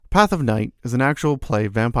Path of Night is an actual play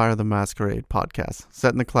Vampire the Masquerade podcast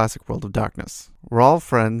set in the classic world of darkness. We're all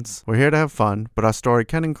friends, we're here to have fun, but our story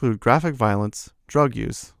can include graphic violence, drug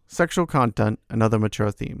use, sexual content, and other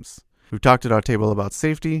mature themes. We've talked at our table about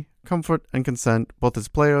safety, comfort, and consent, both as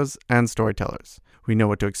players and storytellers. We know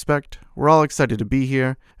what to expect, we're all excited to be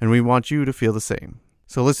here, and we want you to feel the same.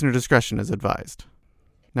 So listener discretion is advised.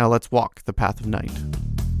 Now let's walk the Path of Night.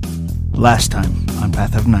 Last time on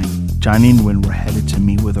Path of Night, Johnny and Wynn were headed to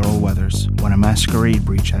meet with Earl Weathers when a masquerade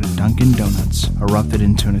breach at a Dunkin' Donuts erupted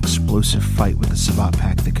into an explosive fight with the Sabbat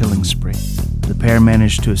Pack, the Killing Spree. The pair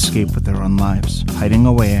managed to escape with their own lives, hiding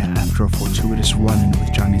away after a fortuitous run-in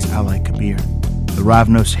with Johnny's ally Kabir. The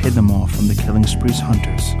Ravnos hid them all from the Killing Spree's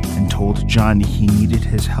hunters and told Johnny he needed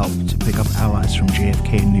his help to pick up allies from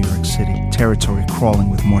JFK in New York City, territory crawling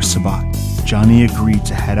with more Sabbat. Johnny agreed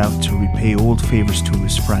to head out to repay old favors to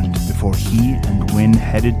his friend before he and Wynn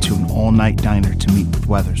headed to an all-night diner to meet with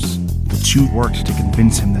Weathers. The two worked to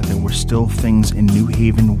convince him that there were still things in New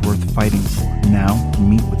Haven worth fighting for. Now,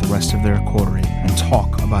 meet with the rest of their coterie and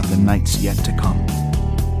talk about the nights yet to come.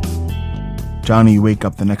 Johnny, you wake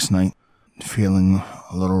up the next night, feeling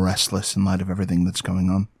a little restless in light of everything that's going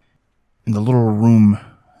on. In the little room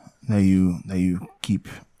that you keep,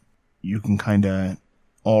 you can kind of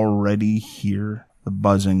already hear the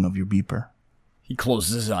buzzing of your beeper. He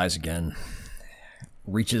closes his eyes again,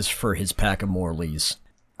 reaches for his pack of Morleys,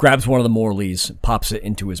 grabs one of the Morleys, pops it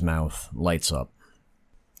into his mouth, lights up,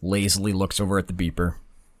 lazily looks over at the beeper.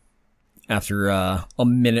 After a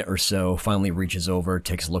minute or so, finally reaches over,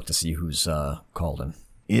 takes a look to see who's called him.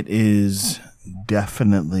 It is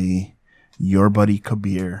definitely your buddy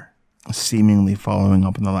Kabir, seemingly following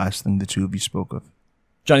up on the last thing the two of you spoke of.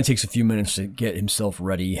 Johnny takes a few minutes to get himself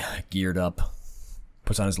ready, geared up,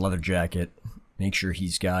 puts on his leather jacket, makes sure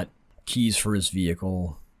he's got keys for his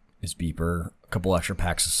vehicle, his beeper, a couple extra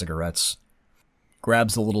packs of cigarettes,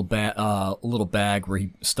 grabs a little bag where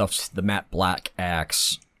he stuffs the matte black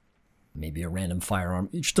axe, maybe a random firearm,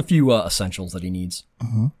 just a few essentials that he needs.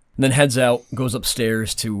 Mm-hmm. And then heads out, goes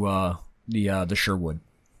upstairs to the Sherwood,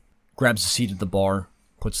 grabs a seat at the bar,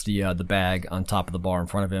 puts the bag on top of the bar in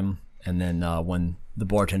front of him, and then when the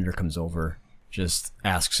bartender comes over, just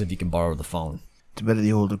asks if he can borrow the phone. It's a bit of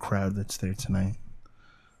the older crowd that's there tonight.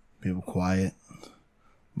 People quiet,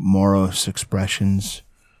 morose expressions,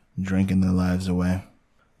 drinking their lives away.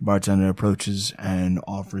 Bartender approaches and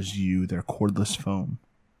offers you their cordless phone.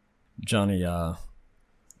 Johnny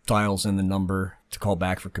dials in the number to call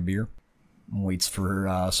back for Kabir and waits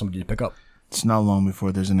for somebody to pick up. It's not long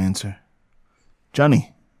before there's an answer.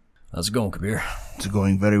 Johnny. How's it going, Kabir? It's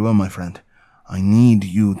going very well, my friend. I need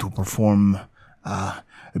you to perform a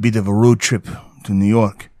bit of a road trip to New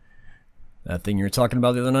York. That thing you were talking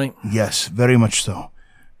about the other night? Yes, very much so.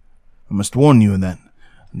 I must warn you that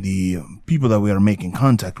the people that we are making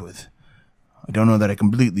contact with, I don't know that I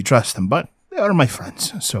completely trust them, but they are my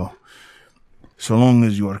friends. So long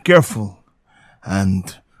as you are careful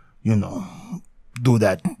and, do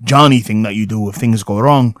that Johnny thing that you do if things go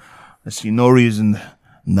wrong, I see no reason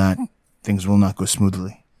that things will not go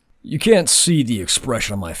smoothly. You can't see the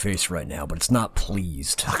expression on my face right now, but it's not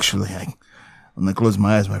pleased. Actually, when I close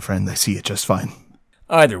my eyes, my friend, I see it just fine.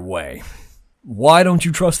 Either way, why don't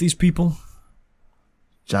you trust these people?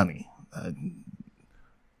 Johnny, I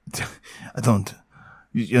don't.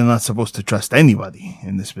 You're not supposed to trust anybody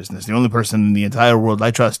in this business. The only person in the entire world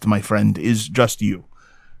I trust, my friend, is just you.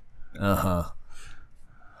 Uh-huh.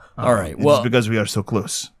 All right, well, it's because we are so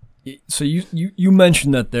close. So you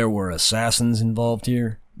mentioned that there were assassins involved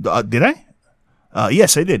here? Did I?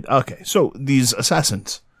 Yes, I did. Okay, so these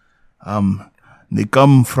assassins, they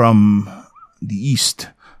come from the east,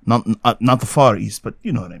 not the far east, but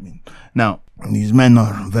you know what I mean. Now, these men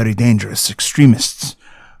are very dangerous extremists,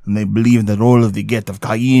 and they believe that all of the Gate of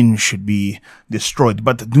Cain should be destroyed.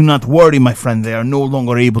 But do not worry, my friend, they are no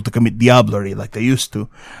longer able to commit diablerie like they used to.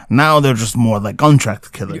 Now they're just more like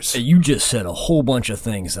contract killers. You just said a whole bunch of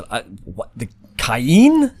things that the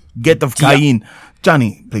Cain? Gate of Cain.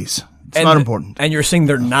 Johnny, please. It's not important. And you're saying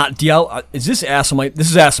they're not Diablo? Is this Assamite?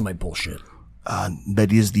 This is Assamite bullshit.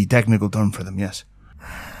 That is the technical term for them, yes.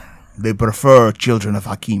 They prefer children of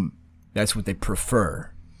Hakim. That's what they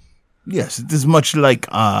prefer. Yes, it is much like,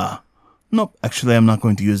 nope, actually I'm not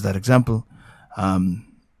going to use that example.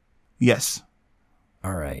 Yes.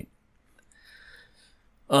 All right.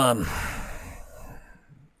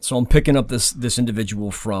 So I'm picking up this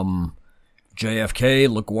individual from JFK,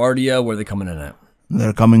 LaGuardia. Where are they coming in at?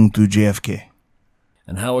 They're coming to JFK.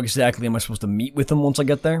 And how exactly am I supposed to meet with them once I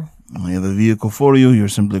get there? I have a vehicle for you. You're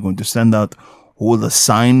simply going to send out, hold a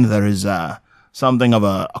sign. There is something of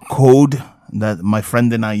a code that my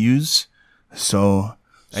friend and I use. So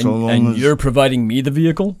long and as you're providing me the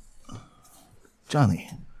vehicle? Johnny,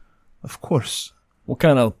 of course. What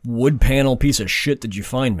kind of wood panel piece of shit did you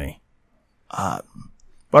find me?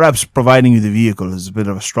 Perhaps providing you the vehicle is a bit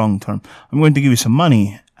of a strong term. I'm going to give you some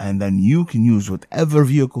money, and then you can use whatever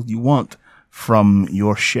vehicle you want from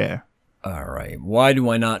your share. All right. Why do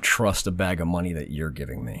I not trust a bag of money that you're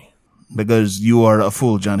giving me? Because you are a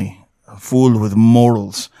fool, Johnny. A fool with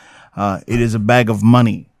morals. It is a bag of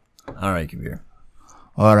money. All right, Kabir.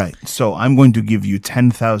 All right, so I'm going to give you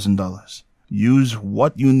 $10,000. Use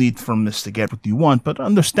what you need from this to get what you want, but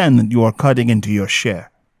understand that you are cutting into your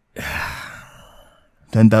share.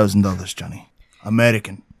 $10,000, Johnny.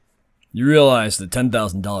 American. You realize that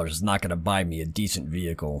 $10,000 is not going to buy me a decent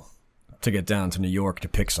vehicle to get down to New York to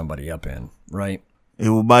pick somebody up in, right? It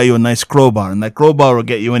will buy you a nice crowbar, and that crowbar will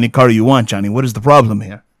get you any car you want, Johnny. What is the problem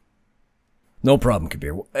here? No problem,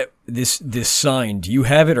 Kabir. This sign, do you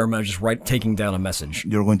have it, or am I just taking down a message?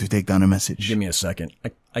 You're going to take down a message. Give me a second.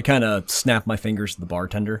 I kind of snap my fingers to the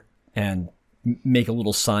bartender and make a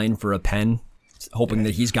little sign for a pen, hoping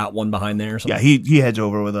that he's got one behind there or something. Yeah, he heads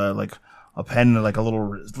over with a pen, like a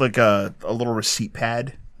little receipt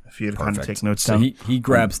pad. If you kind of take notes so down. he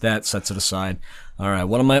grabs that, sets it aside. All right,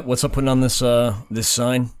 what's up putting on this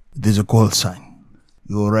sign? It is a call sign.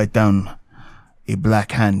 You will write down, "A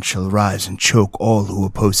black hand shall rise and choke all who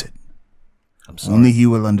oppose it." I'm sorry. Only he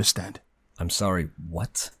will understand. I'm sorry,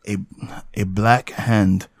 what? A black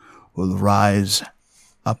hand will rise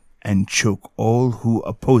up and choke all who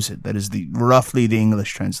oppose it. That is roughly the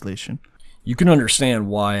English translation. You can understand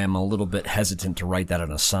why I'm a little bit hesitant to write that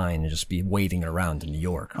on a sign and just be waving it around in New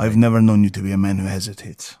York. Right? I've never known you to be a man who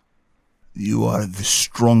hesitates. You are the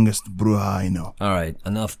strongest bruja I know. All right,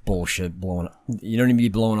 enough bullshit blowing. You don't need to be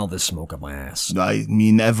blowing all this smoke up my ass. I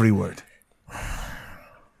mean every word.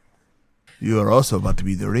 You are also about to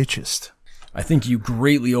be the richest. I think you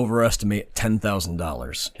greatly overestimate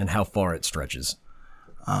 $10,000 and how far it stretches.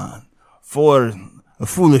 For a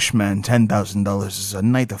foolish man, $10,000 is a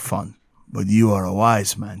night of fun. But you are a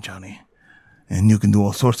wise man, Johnny. And you can do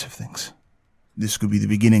all sorts of things. This could be the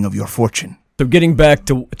beginning of your fortune. So getting back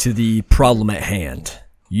to the problem at hand.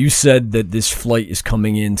 You said that this flight is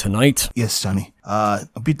coming in tonight? Yes, Johnny. A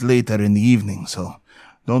bit later in the evening, so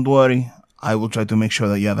don't worry. I will try to make sure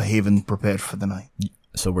that you have a haven prepared for the night.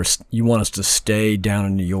 So you want us to stay down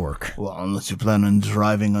in New York? Well, unless you plan on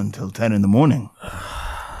driving until 10 in the morning.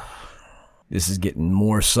 This is getting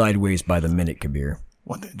more sideways by the minute, Kabir.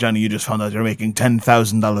 What, Johnny, you just found out you're making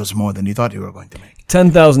 $10,000 more than you thought you were going to make.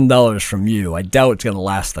 $10,000 from you. I doubt it's going to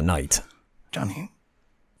last the night. Johnny,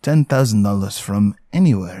 $10,000 from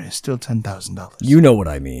anywhere is still $10,000. You know what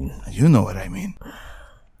I mean. You know what I mean.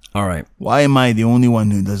 All right. Why am I the only one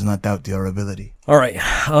who does not doubt your ability? All right.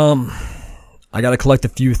 I got to collect a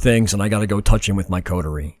few things, and I got to go touch in with my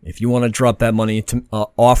coterie. If you want to drop that money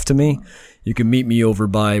off to me, you can meet me over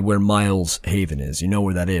by where Miles Haven is. You know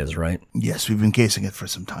where that is, right? Yes, we've been casing it for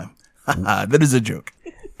some time. That is a joke.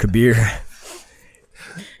 Kabir,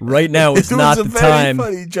 right now it's not the time. It was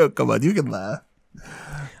a very funny joke. Come on, you can laugh.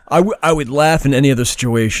 I would laugh in any other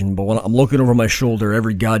situation, but when I'm looking over my shoulder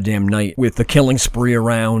every goddamn night with the killing spree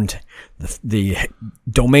around, the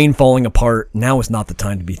domain falling apart, now is not the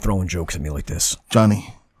time to be throwing jokes at me like this.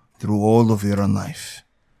 Johnny, through all of your life,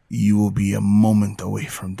 you will be a moment away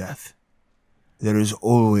from death. There is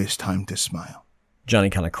always time to smile. Johnny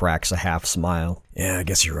kind of cracks a half smile. Yeah, I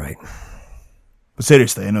guess you're right. But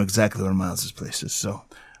seriously, I know exactly where Miles' place is, so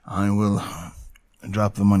I will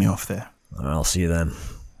drop the money off there. I'll see you then.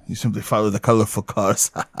 You simply follow the colorful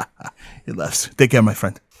cars. He laughs. Take care, my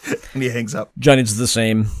friend. And he hangs up. Johnny does the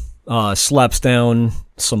same. Slaps down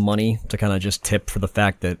some money to kind of just tip for the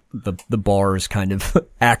fact that the bar is kind of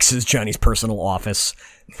acts as Johnny's personal office.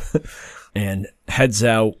 And heads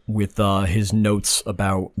out with his notes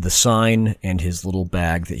about the sign and his little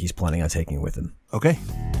bag that he's planning on taking with him. Okay.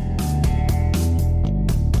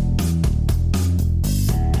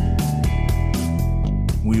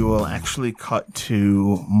 We will actually cut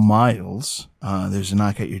to Miles. There's a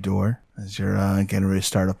knock at your door as you're getting ready to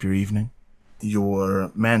start up your evening.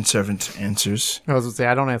 Your manservant answers. I was going to say,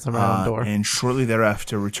 I don't answer my own door. And shortly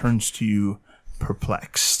thereafter returns to you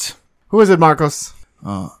perplexed. Who is it, Marcos?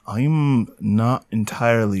 I'm not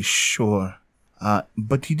entirely sure.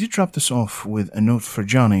 But he did drop this off with a note for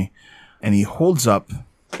Johnny. And he holds up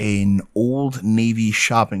an Old Navy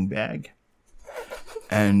shopping bag.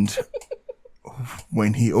 And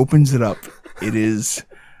when he opens it up, it is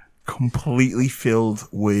completely filled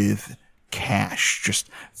with cash. Just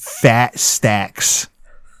fat stacks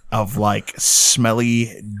of, like,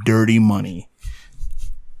 smelly, dirty money.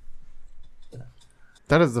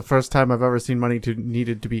 That is the first time I've ever seen money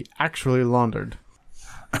needed to be actually laundered.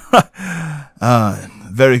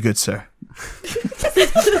 Very good, sir.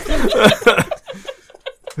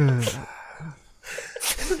 It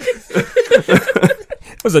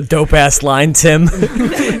was a dope-ass line, Tim.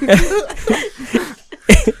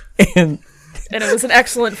 and it was an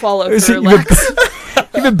excellent follow for Lex.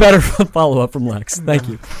 Even better follow-up from Lex. Thank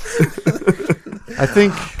you. I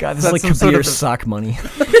think... God, this is like Kabir's sock money.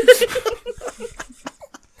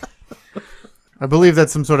 I believe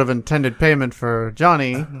that's some sort of intended payment for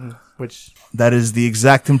Johnny, which... That is the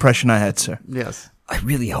exact impression I had, sir. Yes. I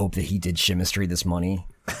really hope that he did Chemistry this money.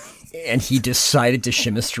 And he decided to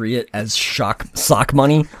Chemistry it as sock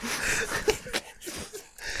money.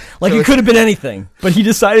 Like, it could have been anything, but he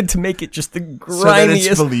decided to make it just the grimiest... So that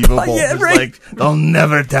it's believable. Yeah, it's right. like, they'll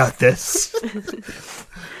never doubt this.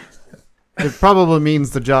 It probably means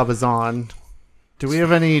the job is on. Do we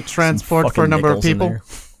have any transport for a number of people?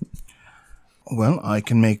 Well, I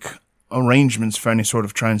can make arrangements for any sort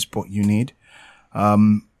of transport you need.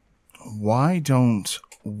 Why don't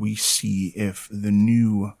we see if the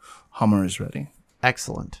new Hummer is ready?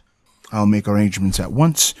 Excellent. I'll make arrangements at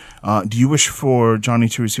once. Do you wish for Johnny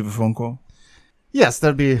to receive a phone call? Yes,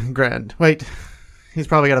 that'd be grand. Wait, he's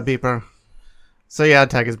probably got a beeper. So yeah,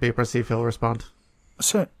 tag his beeper, see if he'll respond.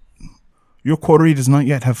 Sir, your coterie does not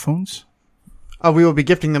yet have phones? We will be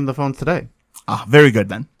gifting them the phones today. Very good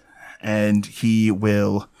then. And he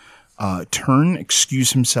will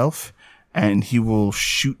excuse himself, and he will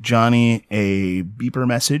shoot Johnny a beeper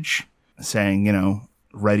message saying,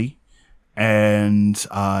 ready. And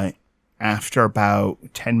after about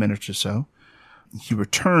 10 minutes or so, he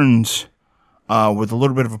returns with a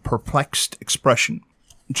little bit of a perplexed expression.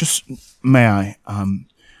 Just, may I,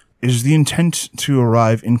 is the intent to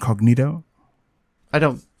arrive incognito?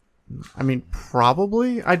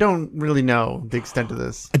 Probably. I don't really know the extent of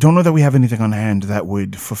this. I don't know that we have anything on hand that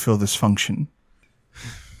would fulfill this function.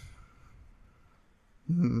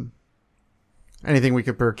 Anything we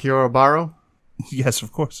could procure or borrow? Yes,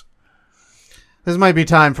 of course. This might be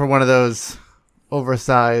time for one of those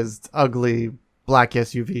oversized, ugly, black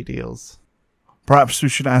SUV deals. Perhaps we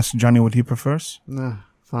should ask Johnny what he prefers?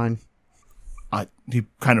 Fine. He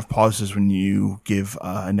kind of pauses when you give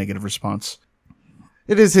a negative response.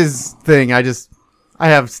 It is his thing. I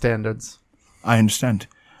have standards. I understand.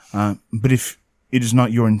 But if it is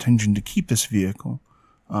not your intention to keep this vehicle,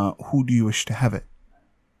 who do you wish to have it?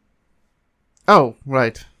 Oh,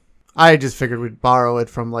 right. I just figured we'd borrow it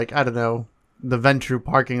from, the Ventru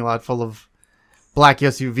parking lot full of black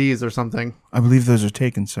SUVs or something. I believe those are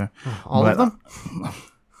taken, sir. All of them?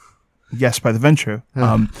 Yes, by the Ventru.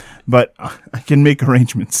 But I can make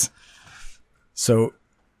arrangements. So,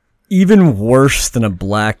 even worse than a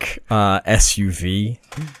black SUV,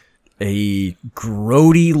 a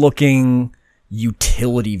grody-looking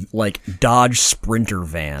utility, Dodge Sprinter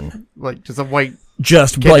van. Just a white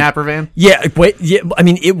just kidnapper van? Yeah,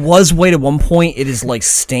 it was white at one point. It is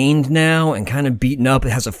stained now and kind of beaten up.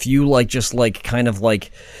 It has a few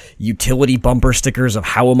utility bumper stickers of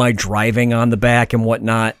how am I driving on the back and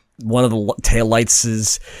whatnot. One of the taillights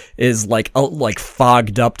is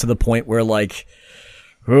fogged up to the point where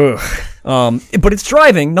but it's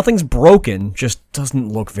driving. Nothing's broken. Just doesn't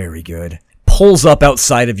look very good. Pulls up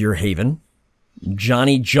outside of your haven.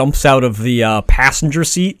 Johnny jumps out of the passenger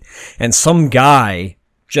seat, and some guy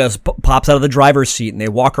just pops out of the driver's seat, and they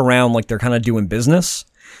walk around like they're kind of doing business.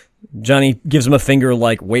 Johnny gives him a finger,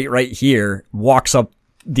 wait right here. Walks up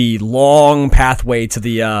the long pathway to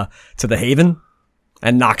the haven,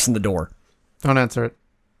 and knocks on the door. Don't answer it.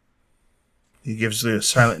 He gives a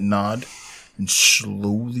silent nod and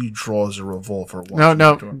slowly draws a revolver. No,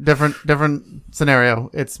 different scenario.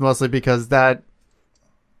 It's mostly because that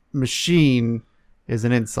machine is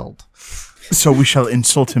an insult. So we shall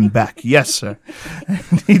insult him back. Yes, sir.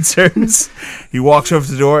 And he turns, he walks over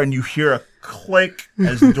to the door, and you hear a click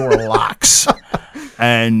as the door locks.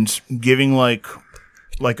 And giving like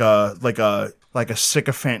a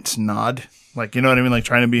sycophant's nod. You know what I mean?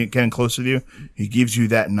 Trying to be getting close with you. He gives you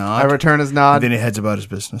that nod. I return his nod. And then he heads about his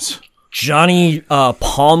business. Johnny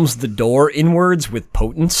palms the door inwards with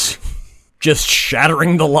potence, just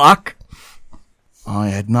shattering the lock. I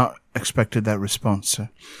had not expected that response, sir.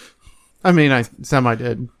 I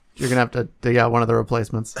semi-did. You're going to have to dig out one of the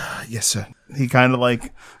replacements. Yes, sir. He kind of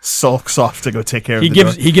sulks off to go take care of the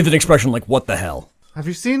door. He gives an expression what the hell? Have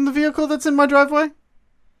you seen the vehicle that's in my driveway?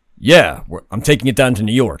 Yeah, I'm taking it down to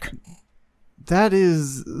New York. That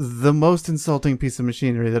is the most insulting piece of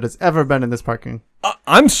machinery that has ever been in this parking.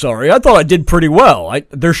 I'm sorry. I thought I did pretty well.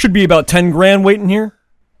 There should be about 10 grand waiting here.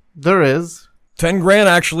 There is. 10 grand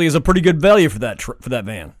actually is a pretty good value for that for that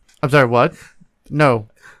van. I'm sorry, what? No.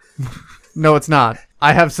 No, it's not.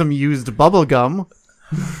 I have some used bubble gum.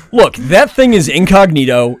 Look, that thing is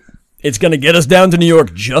incognito. It's going to get us down to New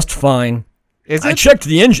York just fine. Is I it? checked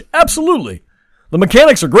the engine. Absolutely. The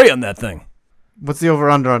mechanics are great on that thing. What's the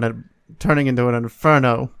over-under on it turning into an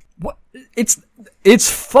inferno? What? It's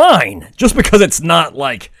fine. Just because it's not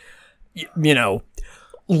like, you know,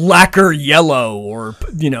 lacquer yellow or,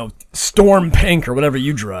 you know, storm pink or whatever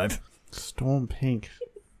you drive. Storm pink.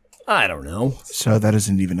 I don't know. So that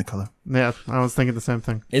isn't even a color. Yeah, I was thinking the same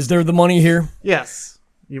thing. Is there the money here? Yes.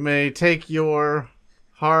 You may take your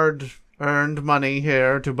hard-earned money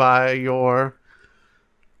here to buy your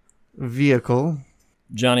vehicle.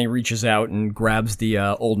 Johnny reaches out and grabs the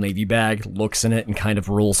Old Navy bag, looks in it, and kind of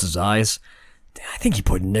rolls his eyes. I think he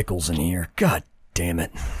put nickels in here. God damn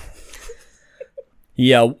it.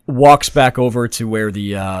 He walks back over to where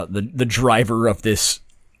the driver of this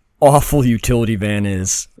awful utility van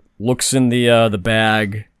is, looks in the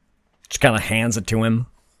bag, just kind of hands it to him.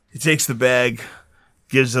 He takes the bag,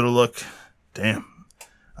 gives it a look. Damn.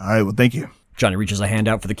 All right, well, thank you. Johnny reaches a hand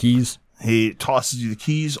out for the keys. He tosses you the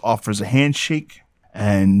keys, offers a handshake,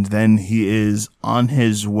 and then he is on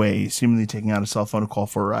his way, seemingly taking out a cell phone to call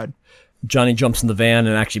for a ride. Johnny jumps in the van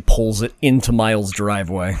and actually pulls it into Miles'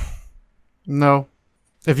 driveway. No.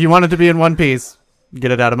 If you want it to be in one piece,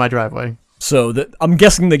 get it out of my driveway. So I'm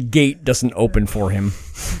guessing the gate doesn't open for him.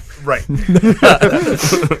 Right.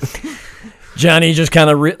 Johnny just kind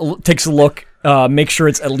of takes a look, makes sure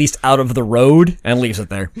it's at least out of the road, and leaves it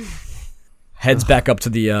there. Heads back up to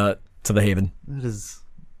the Haven. That is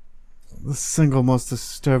the single most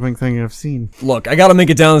disturbing thing I've seen. Look, I gotta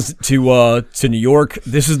make it down to New York.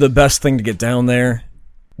 This is the best thing to get down there.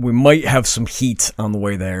 We might have some heat on the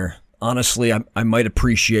way there. Honestly, I might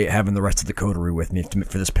appreciate having the rest of the coterie with me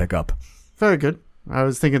for this pickup. Very good. I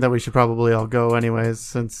was thinking that we should probably all go anyways,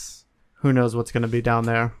 since who knows what's going to be down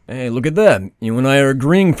there. Hey, look at that. You and I are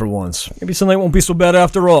agreeing for once. Maybe tonight won't be so bad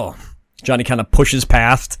after all. Johnny kind of pushes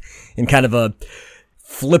past in kind of a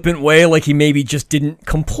flippant way, like he maybe just didn't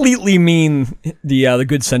completely mean the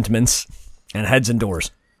good sentiments, and heads indoors.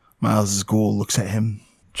 Miles' ghoul looks at him,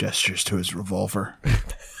 gestures to his revolver.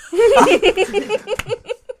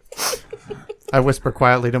 I whisper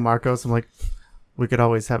quietly to Marcos. I'm like, we could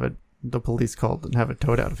always have the police called and have it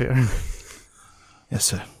towed out of here. Yes,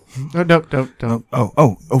 sir. Oh, no, don't.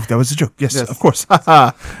 Oh, that was a joke. Yes, Yes. of course.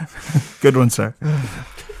 Good one, sir.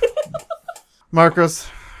 Marcos,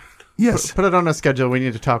 Yes, put it on a schedule. We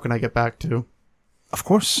need to talk when I get back, too. of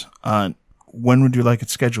course. When would you like it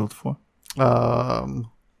scheduled for? The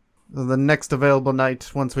next available night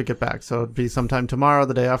once we get back. So it'd be sometime tomorrow,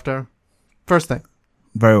 the day after. First thing.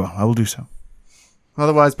 Very well, I will do so.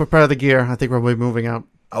 Otherwise, prepare the gear. I think we'll be moving out.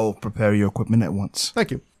 I will prepare your equipment at once.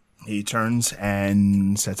 Thank you. He turns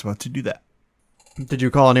and sets about to do that. Did you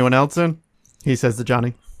call anyone else in? He says to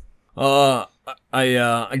Johnny. I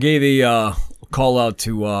gave a call out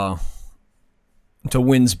to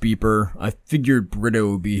Wynn's beeper. I figured Britta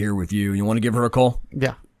would be here with you. You want to give her a call?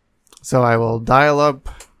 Yeah. So I will dial up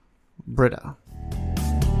Britta.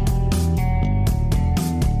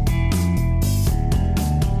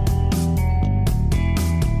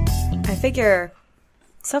 I figure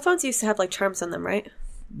cell phones used to have like charms on them, right?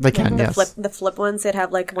 They can, The yes. the flip ones, they'd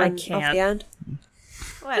have like one off can't. the end.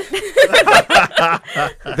 What?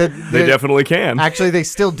 They definitely can. Actually, they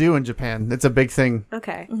still do in Japan. It's a big thing.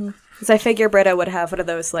 Okay. Because I figure Britta would have one of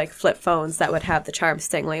those like flip phones that would have the charm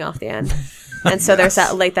stingling off the end. And so there's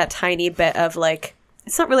that tiny bit of like,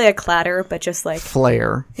 it's not really a clatter, but just like,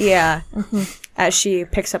 Flare. yeah. As she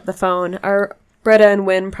picks up the phone. Are Britta and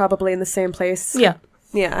Wynn probably in the same place? Yeah.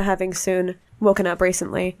 Yeah, having soon woken up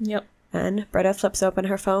recently. Yep. And Britta flips open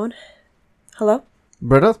her phone. Hello?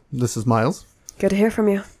 Britta, this is Miles. Good to hear from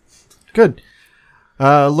you. Good.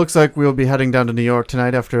 Looks like we'll be heading down to New York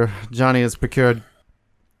tonight after Johnny has procured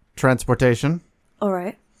transportation. All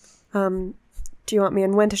right. Do you want me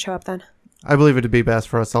and Wynn to show up then? I believe it'd be best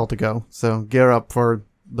for us all to go, so gear up for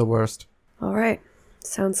the worst. All right.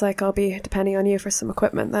 Sounds like I'll be depending on you for some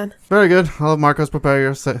equipment then. Very good. I'll have Marcos prepare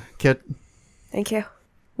your kit. Thank you.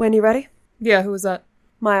 Wynn, you ready? Yeah, who was that?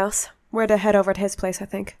 Miles. We're to head over to his place, I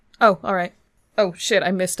think. Oh, all right. Oh, shit, I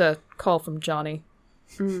missed a call from Johnny.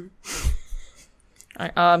 All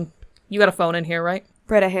right, you got a phone in here, right?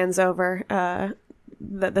 Britta hands over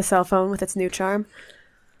the cell phone with its new charm.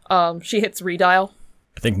 She hits redial.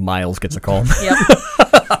 I think Miles gets a call. Yep.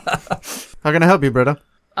 How can I help you, Britta?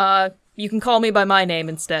 You can call me by my name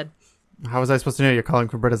instead. How was I supposed to know you're calling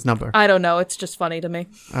for Britta's number? I don't know, it's just funny to me.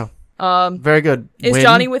 Very good. Is Wynn?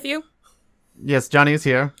 Johnny with you? Yes, Johnny is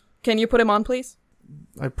here. Can you put him on, please?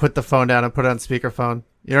 I put the phone down and put it on speakerphone.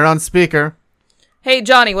 You're on speaker. Hey,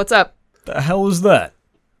 Johnny, what's up? The hell is that?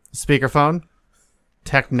 Speakerphone.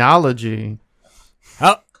 Technology.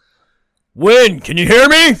 How? Win, can you hear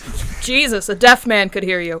me? Jesus, a deaf man could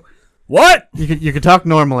hear you. What? You can talk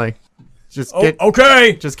normally. Just get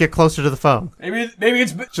okay. Just get closer to the phone. Maybe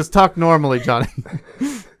it's. Just talk normally, Johnny.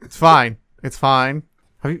 It's fine. It's fine.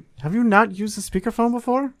 Have you not used a speakerphone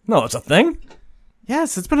before? No, it's a thing.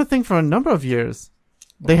 Yes, it's been a thing for a number of years.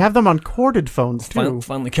 They have them on corded phones too.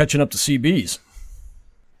 Finally catching up to CBs.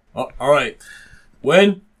 Oh, all right.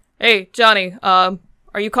 Win. Hey, Johnny, are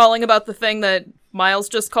you calling about the thing that Miles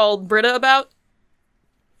just called Britta about?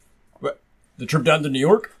 What? The trip down to New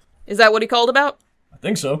York? Is that what he called about? I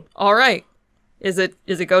think so. All right. Is it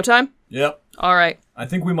go time? Yep. All right. I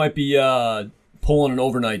think we might be pulling an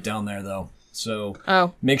overnight down there though.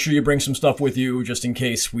 So make sure you bring some stuff with you just in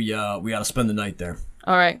case we gotta spend the night there.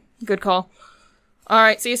 All right. Good call. All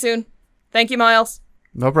right. See you soon. Thank you, Miles.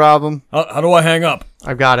 No problem. How do I hang up?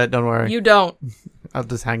 I've got it. Don't worry. You don't. I'll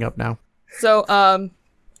just hang up now. So,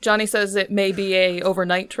 Johnny says it may be a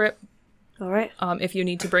overnight trip. All right. If you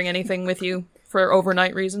need to bring anything with you for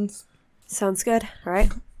overnight reasons. Sounds good. All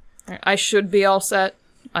right. I should be all set.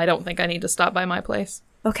 I don't think I need to stop by my place.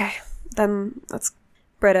 Okay. Then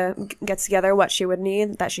Britta gets together what she would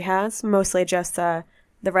need that she has. Mostly just the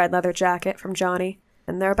red leather jacket from Johnny.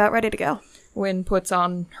 And they're about ready to go. Wynn puts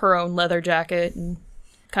on her own leather jacket and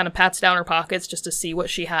kind of pats down her pockets just to see what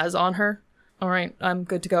she has on her. All right, I'm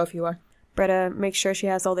good to go if you are. Britta makes sure she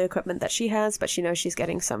has all the equipment that she has, but she knows she's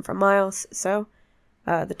getting some from Miles. So,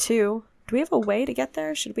 the two... Do we have a way to get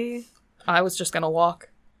there? Should we... I was just going to walk.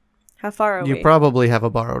 How far are we? You probably have a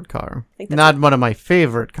borrowed car. think that's Not one of my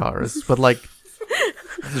favorite cars, but like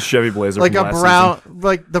The Chevy Blazer. like from a last brown, season.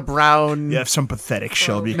 like the brown. You have some pathetic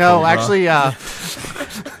Shelby. No, Cobra. actually,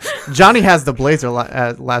 Johnny has the Blazer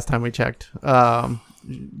last time we checked.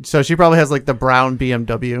 So she probably has like the brown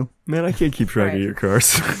BMW. Man, I can't keep track Right. of your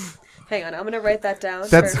cars. Hang on, I'm going to write that down.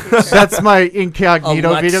 That's for future. that's my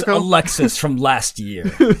incognito vehicle Alexis from last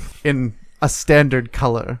year. in a standard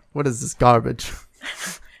color. What is this garbage?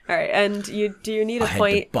 All right, and do you need a I had to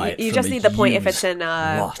point? buy it You from just a need the point if it's used in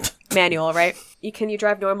lot. manual, right? Can you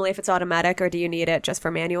drive normally if it's automatic, or do you need it just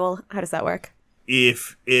for manual? How does that work?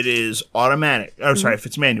 If it is automatic, if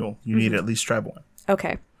it's manual, you need to at least drive one.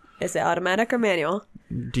 Okay. Is it automatic or manual?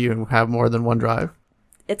 Do you have more than one drive?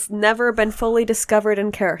 It's never been fully discovered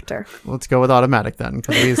in character. Let's go with automatic then,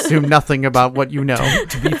 because we assume nothing about what you know.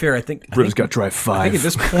 To be fair, I think Britta's got drive I think at 5.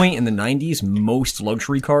 this point in the 90s, most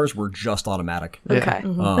luxury cars were just automatic. Yeah.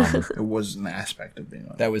 Okay. It was an aspect of being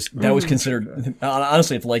That was considered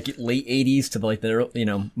honestly, it's like late 80s to like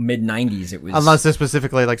the mid 90s. It was Unless they're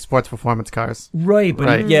specifically like sports performance cars. right, but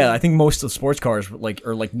Right. yeah, I think most of the sports cars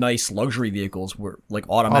were like nice luxury vehicles were like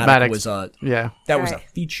automatic Automatics. was Yeah. that was a Right.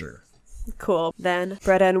 feature. Cool. Then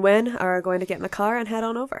Britta and Wynn are going to get in the car and head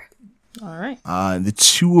on over. All right. The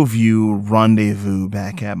two of you rendezvous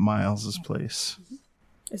back at Miles's place.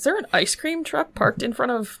 Is there an ice cream truck parked in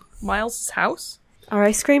front of Miles' house? Our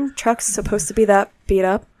ice cream truck's supposed to be that beat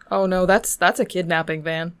up. Oh no, that's a kidnapping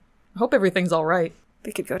van. I hope everything's all right.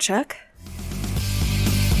 We could go check.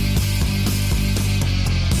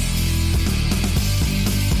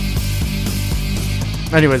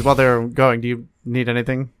 Anyways, while they're going, do you need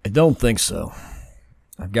anything? I don't think so.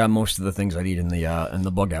 I've got most of the things I need in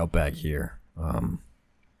the bug out bag here.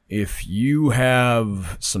 If you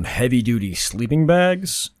have some heavy duty sleeping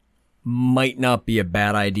bags, might not be a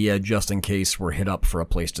bad idea just in case we're hit up for a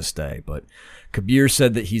place to stay. But Kabir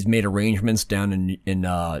said that he's made arrangements down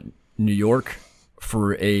in New York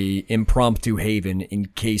for a impromptu haven in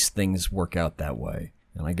case things work out that way.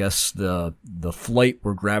 And I guess the flight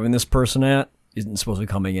we're grabbing this person at isn't supposed to be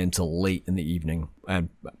coming in till late in the evening. And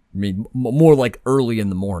I mean, more like early in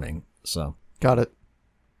the morning. So Got it.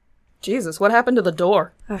 Jesus, what happened to the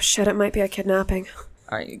door? Oh shit, it might be a kidnapping.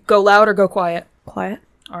 All right, go loud or go quiet. Quiet.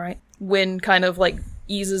 All right. Wynn kind of like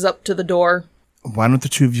eases up to the door. Why don't the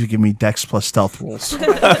two of you give me Dex plus Stealth rolls?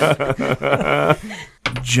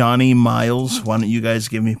 Johnny, Miles, why don't you guys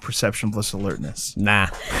give me Perception plus Alertness? nah.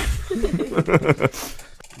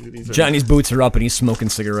 Johnny's boots are up and he's smoking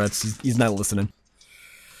cigarettes. He's not listening.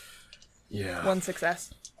 Yeah. One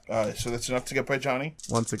success. So that's enough to get by Johnny?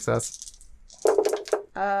 One success.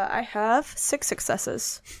 I have 6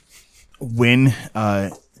 successes. When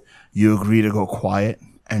you agree to go quiet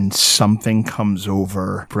and something comes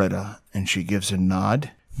over Britta and she gives a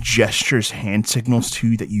nod, gestures hand signals to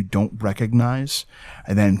you that you don't recognize,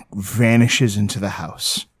 and then vanishes into the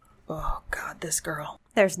house. Oh God, this girl.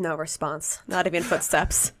 There's no response. Not even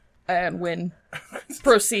footsteps. And Wynn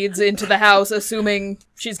proceeds into the house, assuming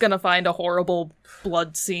she's gonna find a horrible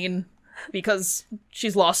blood scene because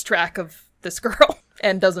she's lost track of this girl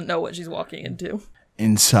and doesn't know what she's walking into.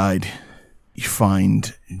 Inside, you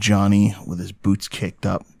find Johnny with his boots kicked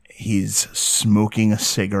up. He's smoking a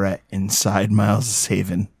cigarette inside Miles'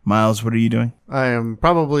 haven. Miles, what are you doing? I am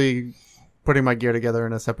probably putting my gear together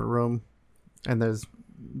in a separate room, and there's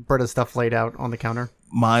Britta's stuff laid out on the counter.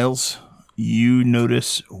 Miles, you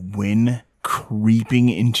notice Wynn creeping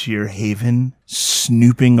into your haven,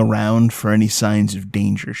 snooping around for any signs of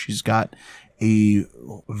danger. She's got a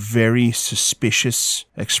very suspicious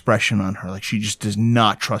expression on her, like she just does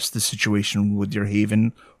not trust the situation with your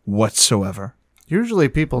haven whatsoever. Usually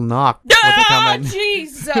people knock when they come in.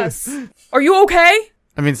 Jesus! Are you okay?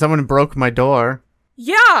 I mean, someone broke my door.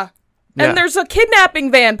 Yeah. And there's a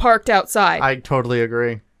kidnapping van parked outside. I totally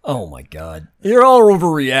agree. Oh my god. You're all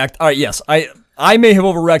overreact. Alright, yes, I may have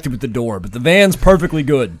overreacted with the door, but the van's perfectly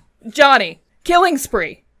good. Johnny, killing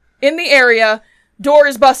spree. In the area, door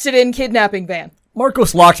is busted in, kidnapping van.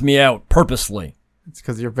 Marcos locked me out, purposely. It's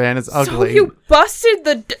because your van is ugly. So you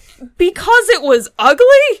busted because it was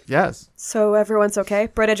ugly? Yes. So everyone's okay?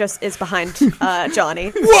 Britta just is behind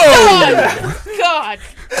Johnny. God.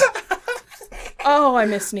 Oh, I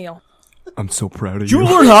miss Neil. I'm so proud of Did you you.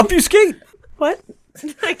 learn obfuscate? What?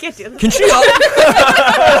 I can't do that. Can she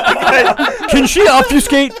Can she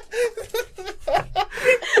obfuscate?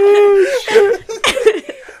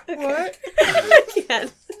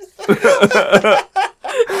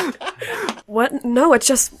 What? No,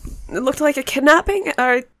 it looked like a kidnapping.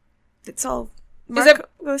 It's all...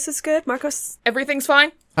 Marcos is good? Marcos... Everything's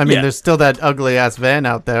fine? I mean, Yeah. there's still that ugly-ass van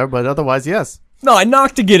out there, but otherwise, yes. No, I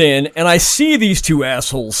knocked to get in, and I see these two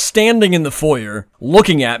assholes standing in the foyer,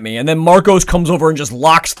 looking at me, and then Marcos comes over and just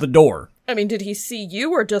locks the door. I mean, did he see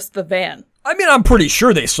you or just the van? I mean, I'm pretty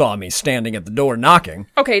sure they saw me standing at the door knocking.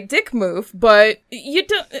 Okay, dick move, but you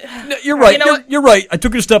don't... No, you're right. You know what? You're right. I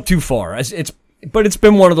took it a step too far. But it's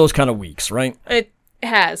been one of those kind of weeks, right? It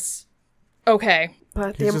has. Okay.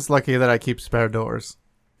 But He's just lucky that I keep spare doors.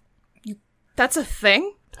 That's a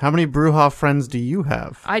thing? How many Brujah friends do you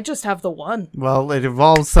have? I just have the one. Well, it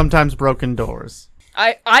involves sometimes broken doors.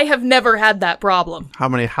 I have never had that problem. How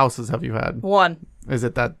many houses have you had? One. Is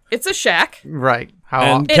it that... It's a shack. Right. How...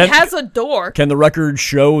 And- It has a door. Can the record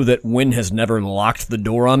show that Wynn has never locked the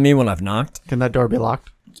door on me when I've knocked? Can that door be locked?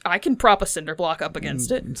 I can prop a cinder block up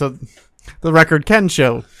against it. So the record can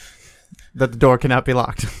show that the door cannot be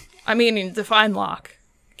locked. I mean, define lock.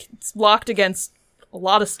 It's locked against a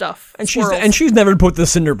lot of stuff. And Squirrels. she's never put the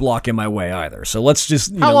cinder block in my way either. So let's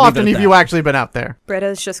just How leave often it at have you that. actually been out there?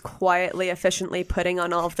 Britta's just quietly, efficiently putting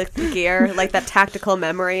on all of the gear. Like, that tactical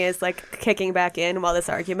memory is, like, kicking back in while this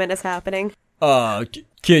argument is happening.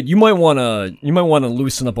 Kid, you might wanna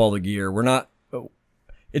loosen up all the gear. We're not.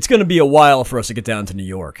 It's gonna be a while for us to get down to New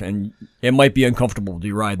York, and it might be uncomfortable to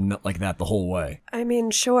be riding like that the whole way. I mean,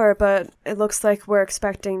 sure, but it looks like we're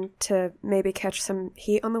expecting to maybe catch some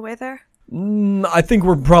heat on the way there. I think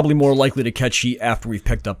we're probably more likely to catch heat after we've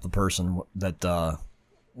picked up the person that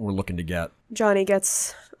we're looking to get. Johnny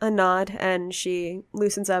gets a nod, and she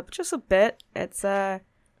loosens up just a bit. It's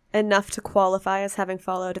enough to qualify as having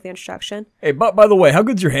followed the instruction. Hey, by the way, how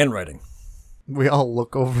good's your handwriting? We all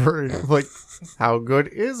look over like, how good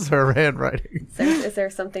is her handwriting? Is there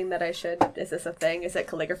something that I should... Is this a thing? Is it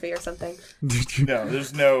calligraphy or something? No,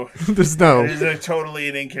 there's no. There's no... It is a totally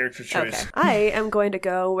an in-character choice. Okay. I am going to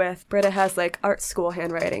go with... Britta has, like, art school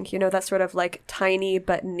handwriting. You know, that sort of, like, tiny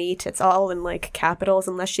but neat. It's all in, like, capitals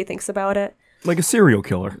unless she thinks about it. Like a serial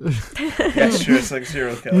killer. Yes, sure, it's like a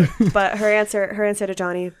serial killer. But her answer to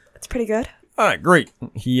Johnny, it's pretty good. All right, great.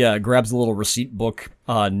 He grabs the little receipt book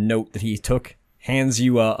note that he took, hands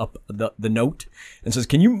you the note, and says,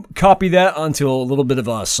 "Can you copy that onto a little bit of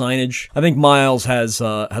signage?" I think Miles has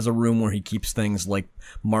a room where he keeps things like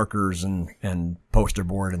markers and poster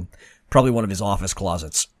board, and probably one of his office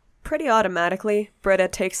closets. Pretty automatically, Britta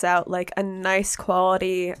takes out, like, a nice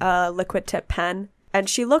quality liquid tip pen, and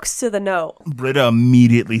she looks to the note. Britta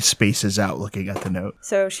immediately spaces out looking at the note.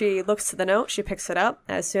 So she looks to the note, she picks it up.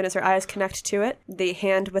 As soon as her eyes connect to it, the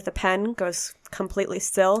hand with the pen goes completely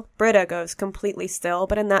still. Britta goes completely still,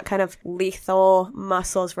 but in that kind of lethal,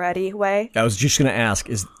 muscles ready way. I was just gonna ask: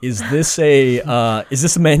 is this a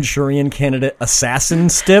Manchurian Candidate assassin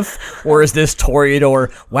stiff, or is this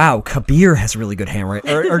Toreador? Wow, Kabir has really good handwriting,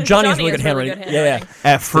 or Johnny has really good handwriting. Yeah.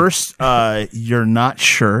 At first, you're not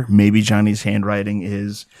sure. Maybe Johnny's handwriting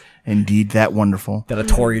is indeed that wonderful. That a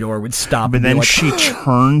Toreador would stop. But and be then like, she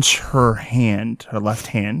turns her left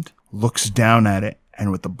hand, looks down at it,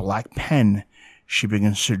 and with the black pen, she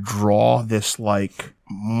begins to draw this like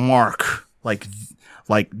mark, like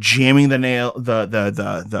jamming the nail,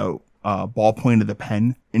 the ballpoint of the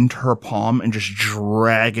pen into her palm and just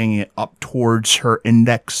dragging it up towards her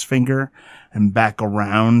index finger and back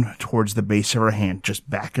around towards the base of her hand, just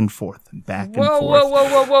back and forth and back and forth.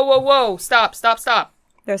 Whoa. Stop.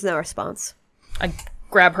 There's no response. I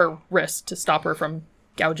grab her wrist to stop her from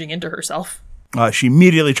gouging into herself. She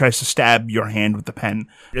immediately tries to stab your hand with the pen.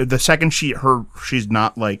 The second she's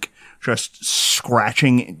not like just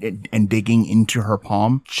scratching and digging into her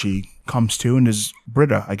palm, she comes to and is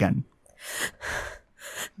Britta again.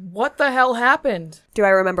 What the hell happened? Do I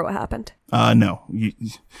remember what happened? No. You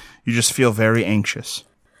just feel very anxious.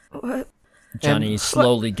 What? Johnny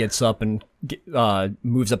slowly gets up and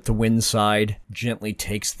moves up to Wynn's side, gently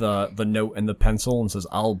takes the note and the pencil and says,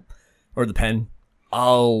 the pen,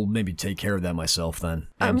 I'll maybe take care of that myself then.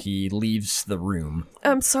 And he leaves the room.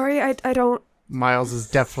 I'm sorry, I don't... Miles is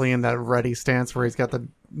definitely in that ready stance where he's got the,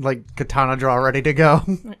 katana draw ready to go.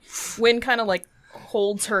 Wynn kind of,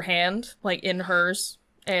 holds her hand, in hers,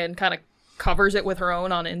 and kind of covers it with her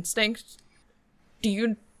own on instinct. Do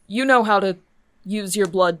you know how to use your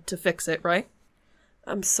blood to fix it, right?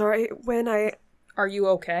 I'm sorry, Wynn, Are you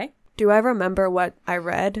okay? Do I remember what I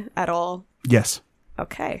read at all? Yes.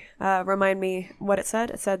 Okay. Remind me what it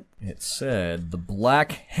said. It said the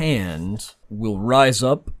black hand will rise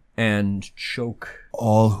up and choke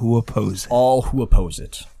all who oppose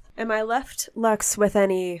it. Am I left, Lux, with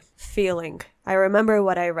any feeling? I remember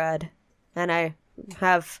what I read, and I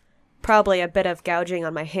have probably a bit of gouging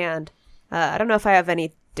on my hand. I don't know if I have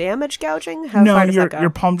any damage gouging. How far does that go? Your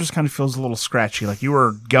palm just kind of feels a little scratchy, like you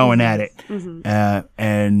were going at it. Mm-hmm.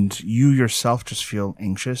 And you yourself just feel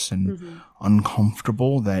anxious and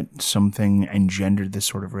uncomfortable that something engendered this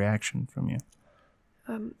sort of reaction from you.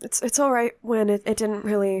 It's all right when it didn't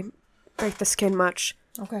really break the skin much.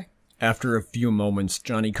 Okay. After a few moments,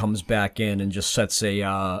 Johnny comes back in and just sets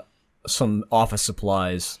some office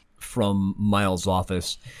supplies from Miles'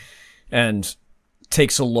 office and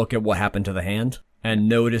takes a look at what happened to the hand and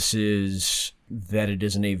notices that it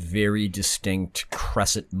is in a very distinct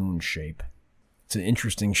crescent moon shape. It's an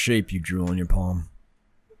interesting shape you drew on your palm.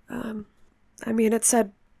 It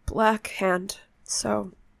said black hand,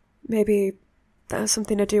 so maybe that has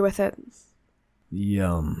something to do with it.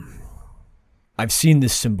 I've seen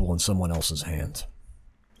this symbol in someone else's hand.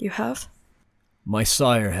 You have? My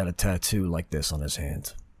sire had a tattoo like this on his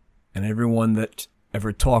hand, and everyone that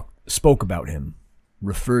ever spoke about him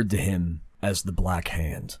referred to him as the Black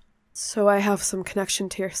Hand. So I have some connection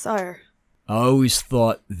to your sire. I always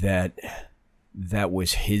thought that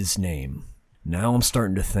was his name. Now I'm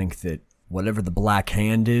starting to think that whatever the Black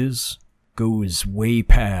Hand is goes way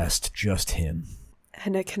past just him.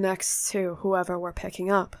 And it connects to whoever we're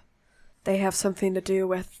picking up. They have something to do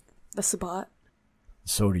with the Sabbat.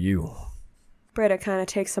 So do you. Britta kind of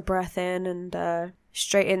takes a breath in and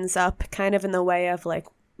straightens up, kind of in the way of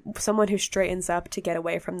someone who straightens up to get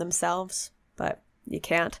away from themselves, but you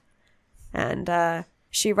can't. And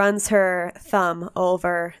she runs her thumb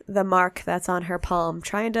over the mark that's on her palm,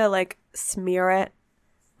 trying to smear it,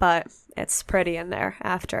 but it's pretty in there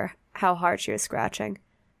after how hard she was scratching.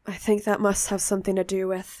 I think that must have something to do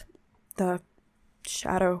with the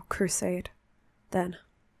Shadow Crusade, then.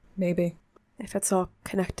 Maybe. If it's all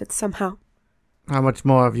connected somehow. How much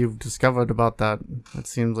more have you discovered about that? It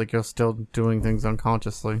seems like you're still doing things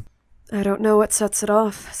unconsciously. I don't know what sets it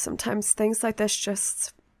off. Sometimes things like this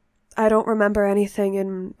just... I don't remember anything,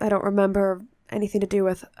 and I don't remember anything to do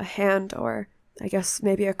with a hand, or I guess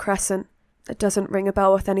maybe a crescent. It doesn't ring a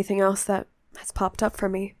bell with anything else that has popped up for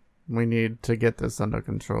me. We need to get this under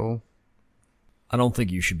control. I don't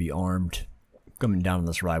think you should be armed coming down on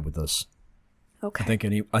this ride with us. Okay.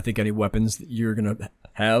 I think any weapons that you're gonna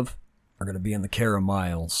have are gonna be in the care of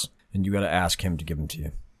Miles, and you gotta ask him to give them to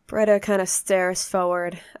you. Britta kind of stares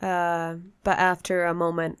forward, but after a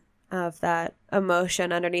moment of that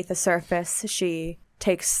emotion underneath the surface, she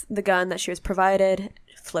takes the gun that she was provided,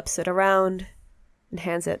 flips it around, and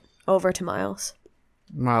hands it over to Miles.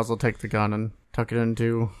 Miles will take the gun and tuck it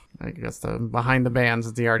into, I guess, the behind the band,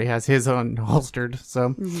 since he already has his own holstered, so...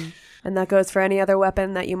 Mm-hmm. And that goes for any other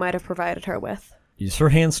weapon that you might have provided her with. Is her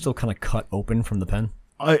hand still kind of cut open from the pen?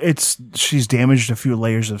 She's damaged a few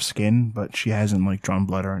layers of skin, but she hasn't drawn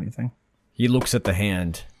blood or anything. He looks at the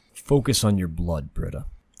hand. Focus on your blood, Britta.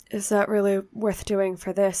 Is that really worth doing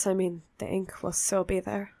for this? I mean, the ink will still be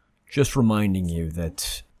there. Just reminding you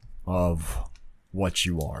of what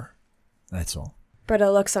you are. That's all.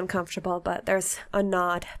 Britta looks uncomfortable, but there's a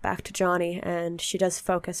nod back to Johnny, and she does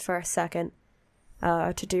focus for a second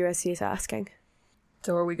to do as he's asking.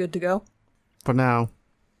 So are we good to go? for now.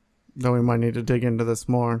 Though we might need to dig into this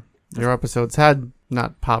more. Your episodes had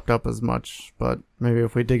not popped up as much, but maybe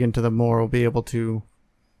if we dig into them more, we'll be able to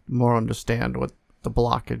more understand what the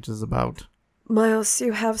blockage is about. Miles,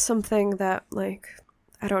 you have something that,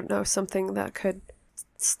 I don't know, something that could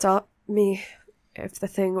stop me if the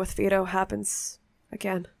thing with Vito happens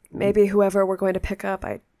again. Maybe whoever we're going to pick up,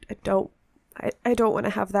 I don't want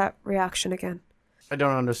to have that reaction again. I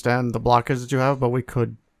don't understand the blockage that you have, but we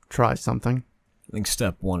could try something. I think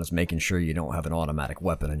step one is making sure you don't have an automatic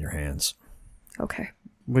weapon in your hands. Okay.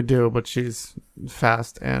 We do, but she's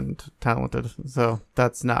fast and talented, so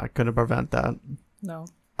that's not going to prevent that. No.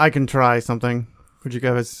 I can try something. Would you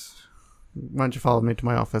guys... Why don't you follow me to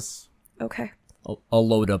my office? Okay. I'll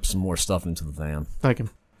load up some more stuff into the van. Thank you.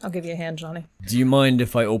 I'll give you a hand, Johnny. Do you mind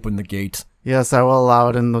if I open the gate? Yes, I will allow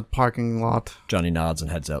it in the parking lot. Johnny nods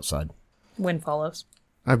and heads outside. Wynn follows.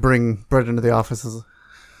 I bring Brett into the office.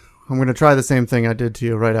 I'm going to try the same thing I did to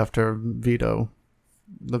you right after the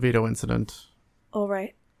Vito incident. All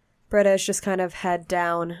right. Britta's just kind of head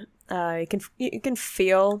down. You can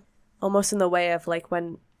feel almost in the way of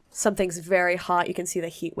when something's very hot, you can see the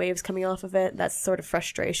heat waves coming off of it. That's sort of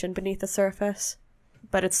frustration beneath the surface,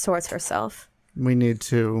 but it's towards herself. We need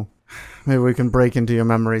to... Maybe we can break into your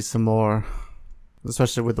memories some more.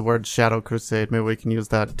 Especially with the word Shadow Crusade. Maybe we can use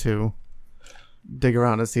that to dig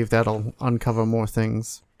around and see if that'll uncover more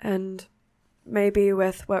things. And maybe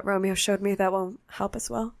with what Romeo showed me, that will help as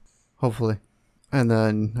well. Hopefully. And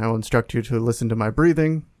then I will instruct you to listen to my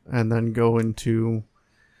breathing, and then go into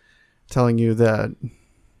telling you that,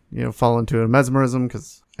 fall into a mesmerism,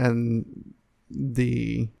 and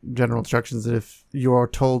the general instructions that if you are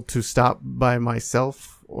told to stop by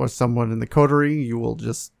myself or someone in the coterie, you will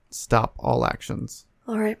just stop all actions.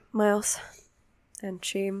 All right, Miles. And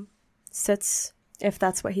she sits, if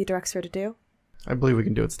that's what he directs her to do. I believe we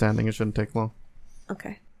can do it standing. It shouldn't take long.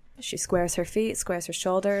 Okay. She squares her feet, squares her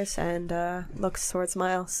shoulders, and looks towards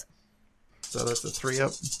Miles. So that's a 3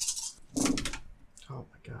 up. Oh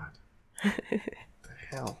my god. The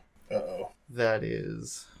hell? Uh-oh. That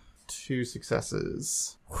is 2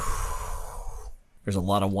 successes. There's a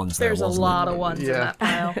lot of ones there. There's a wasn't lot there? of ones in Yeah. that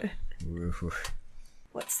pile.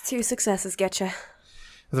 What's 2 successes get you? If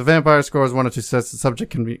the vampire scores 1 or 2 successes, the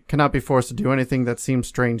subject cannot be forced to do anything that seems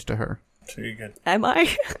strange to her. So you're good. Am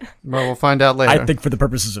I? Well, we'll find out later. I think for the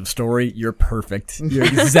purposes of story, you're perfect. You're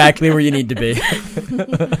exactly where you need to be.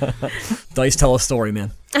 Dice tell a story,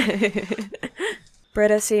 man.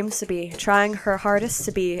 Britta seems to be trying her hardest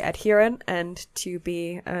to be adherent and to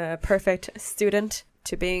be a perfect student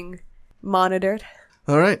to being monitored.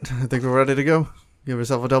 All right, I think we're ready to go. Give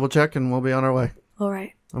yourself a double check and we'll be on our way. All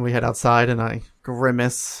right. And we head outside and I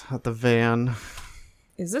grimace at the van.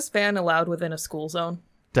 Is this van allowed within a school zone?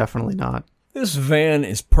 Definitely not. This van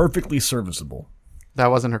is perfectly serviceable.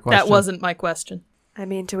 That wasn't her question. That wasn't my question. I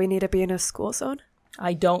mean, do we need to be in a school zone?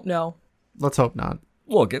 I don't know. Let's hope not.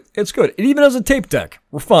 Look, it's good. It even has a tape deck.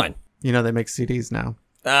 We're fine. You know they make CDs now.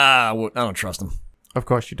 I don't trust them. Of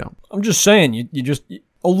course you don't. I'm just saying, you just...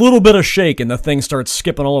 A little bit of shake and the thing starts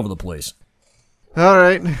skipping all over the place. All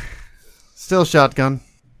right. Still shotgun.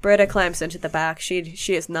 Britta climbs into the back. She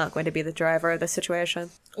is not going to be the driver of the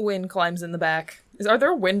situation. Wynn climbs in the back. Are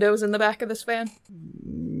there windows in the back of this van?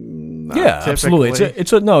 Yeah, absolutely.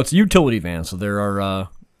 It's a utility van, so there are...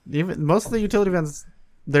 Even most of the utility vans,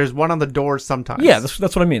 there's one on the door sometimes. Yeah, that's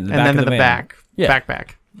what I mean. And then in the van. back. Yeah.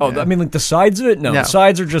 Back. Oh, Yeah. I mean, like the sides of it? No, No. the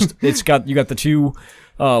sides are just, you got the 2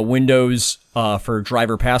 windows for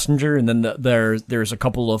driver passenger, and then there's a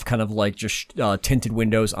couple of kind of like just tinted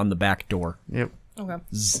windows on the back door. Yep. Okay.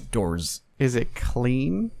 Doors. Is it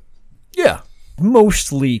clean? Yeah,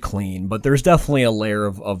 mostly clean, but there's definitely a layer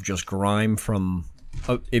of just grime from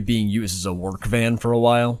it being used as a work van for a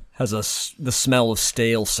while. Has the smell of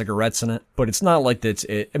stale cigarettes in it, but it's not like it's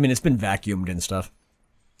been vacuumed and stuff.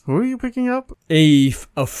 Who are you picking up? A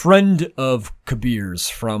friend of Kabir's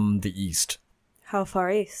from the east. How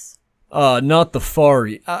far east? Not the far.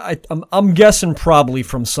 I'm guessing probably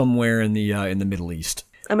from somewhere in the Middle East.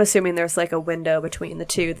 I'm assuming there's like a window between the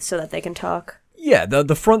two so that they can talk. Yeah,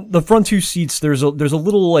 the front 2 seats. There's a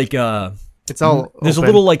little like It's all there's open.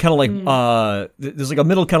 a little like kind of like there's like a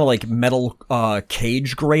middle kind of like metal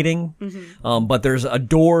cage grating, but there's a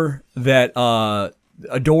door that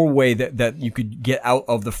a doorway that you could get out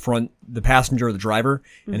of the front, the passenger or the driver,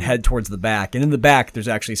 and head towards the back. And in the back, there's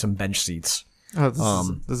actually some bench seats.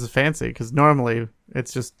 Oh, this is fancy because normally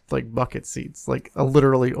it's just like bucket seats, like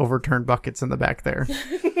literally overturned buckets in the back there.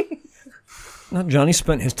 No, Johnny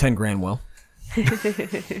spent his 10 grand well.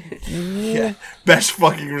 Yeah. Best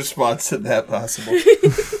fucking response to that possible.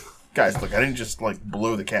 Guys, look, I didn't just,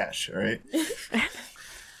 blow the cash, all right?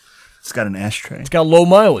 It's got an ashtray. It's got low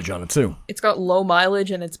mileage on it, too. It's got low mileage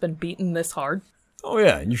and it's been beaten this hard. Oh,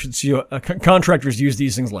 yeah, and you should see contractors use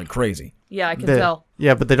these things like crazy. Yeah, I can tell.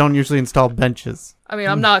 Yeah, but they don't usually install benches. I mean,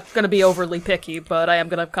 I'm not going to be overly picky, but I am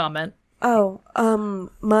going to comment. Oh,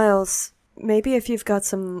 Miles, maybe if you've got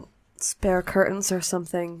some spare curtains or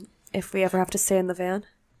something, if we ever have to stay in the van.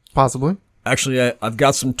 Possibly. Actually, I've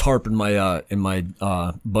got some tarp in my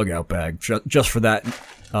bug out bag just for that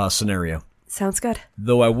scenario. Sounds good.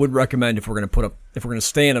 Though I would recommend if we're gonna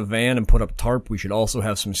stay in a van and put up tarp, we should also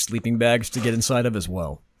have some sleeping bags to get inside of as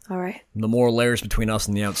well. All right. The more layers between us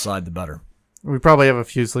and the outside, the better. We probably have a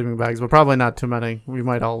few sleeping bags, but probably not too many.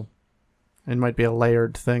 It might be a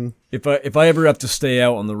layered thing. If I ever have to stay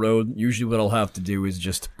out on the road, usually what I'll have to do is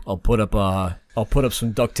I'll put up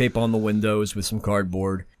some duct tape on the windows with some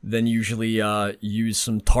cardboard. Then usually use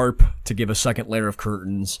some tarp to give a second layer of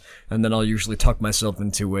curtains, and then I'll usually tuck myself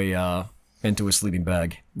into a sleeping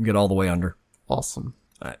bag and get all the way under. Awesome.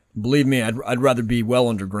 Believe me, I'd rather be well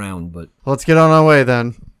underground, but Let's get on our way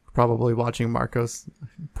then. Probably watching Marcos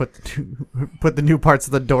put the new parts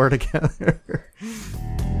of the door together.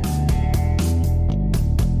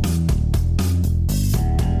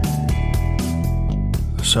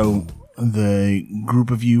 So the group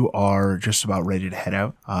of you are just about ready to head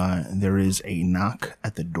out. There is a knock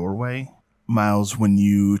at the doorway. Miles, when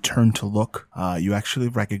you turn to look, you actually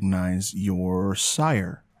recognize your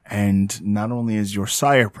sire. And not only is your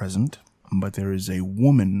sire present, but there is a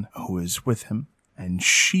woman who is with him. And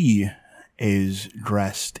she is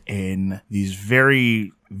dressed in these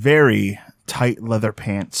very, very tight leather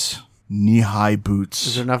pants, knee-high boots.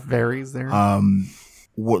 Is there enough varies there?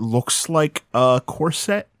 What looks like a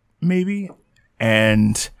corset, maybe.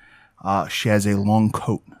 And she has a long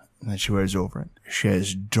coat that she wears over it. She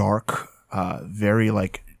has dark, very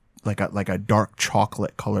like a dark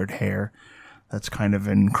chocolate colored hair that's kind of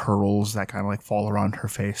in curls that kind of like fall around her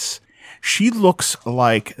face. She looks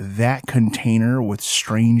like that container with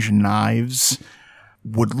strange knives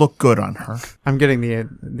would look good on her. I'm getting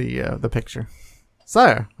the picture.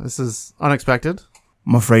 Sire, this is unexpected.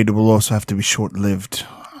 I'm afraid it will also have to be short-lived.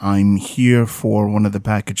 I'm here for one of the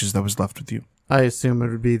packages that was left with you. I assume it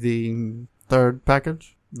would be the third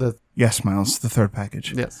package? Yes, Miles, the third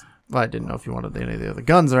package. Yes. Well, I didn't know if you wanted any of the other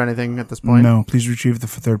guns or anything at this point. No, please retrieve the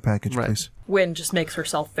third package, Right. please. Wynn just makes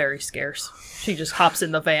herself very scarce. She just hops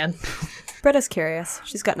in the van. Britta's curious.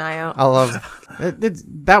 She's got an eye out. I love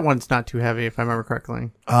it. That one's not too heavy, if I remember correctly.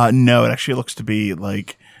 No, it actually looks to be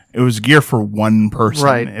like it was gear for one person.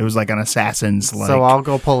 Right. It was like an assassin's. So I'll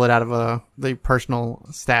go pull it out of the personal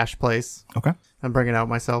stash place Okay. and bring it out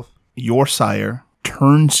myself. Your sire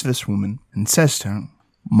turns to this woman and says to her,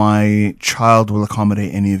 "My child will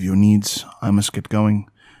accommodate any of your needs. I must get going.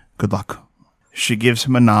 Good luck." She gives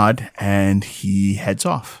him a nod and he heads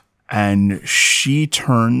off. And she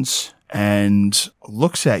turns and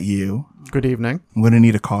looks at you. Good evening. I'm going to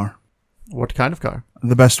need a car. What kind of car?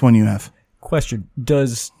 The best one you have. question: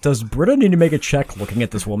 Does Britta need to make a check looking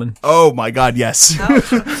at this woman? Oh my God, yes.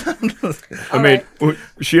 I mean,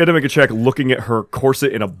 she had to make a check looking at her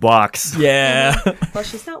corset in a box. Yeah. Well,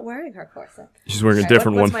 she's not wearing her corset. She's wearing a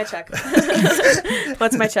different What's one. my check?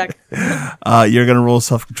 What's my check? You're going to roll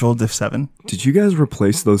self-control diff 7. Did you guys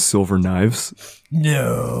replace those silver knives?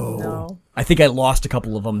 No. I think I lost a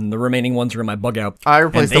couple of them. The remaining ones are in my bug out. I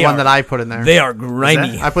replaced And the they one are- that I put in there. They are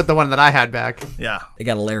grimy. I put the one that I had back. Yeah. They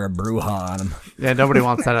got a layer of Bruja on them. Yeah, nobody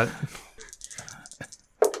wants that.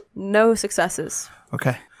 No successes.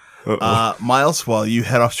 Okay. Miles, while you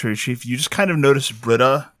head off to retrieve, you just kind of notice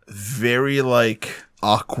Britta very,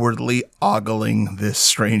 awkwardly ogling this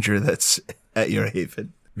stranger that's at your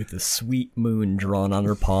haven. With the sweet moon drawn on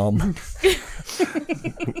her palm.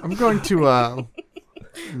 I'm going to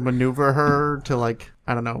maneuver her to,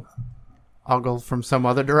 I don't know, ogle from some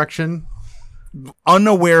other direction.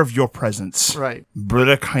 Unaware of your presence, Right.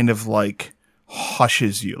 Britta kind of,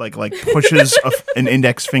 hushes you, pushes an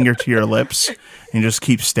index finger to your lips and just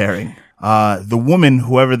keeps staring. The woman,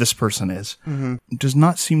 whoever this person is, does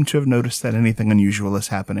not seem to have noticed that anything unusual is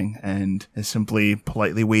happening and is simply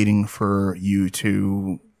politely waiting for you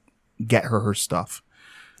to get her stuff.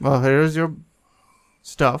 Well, here's your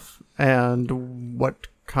stuff. And what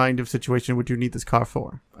kind of situation would you need this car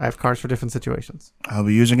for? I have cars for different situations. I'll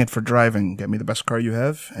be using it for driving. Get me the best car you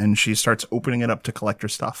have. And she starts opening it up to collect her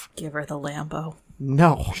stuff. Give her the Lambo.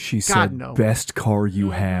 No. She God, said, no. best car you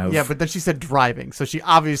have. Yeah, but then she said driving, so she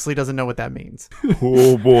obviously doesn't know what that means.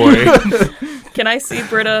 Oh, boy. Can I see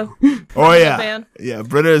Britta? Oh, yeah. van? Yeah,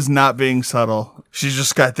 Britta is not being subtle. She's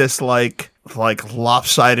just got this, like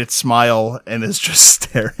lopsided smile and is just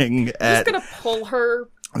staring He's at gonna pull her.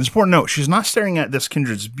 this poor note. She's not staring at this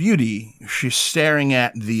kindred's beauty. She's staring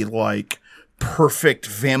at the like perfect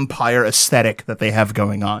vampire aesthetic that they have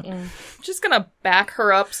going on. Just gonna back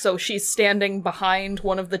her up so she's standing behind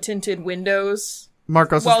one of the tinted windows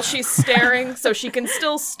Marcos. while she's staring, so she can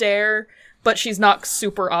still stare, but she's not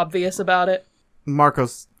super obvious about it.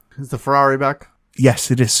 Marcos, is the Ferrari back?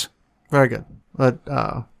 Yes, it is. Very good. Let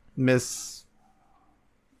Miss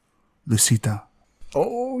Lucita.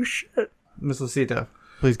 Oh, shit. Lucita,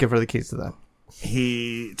 please give her the keys to that.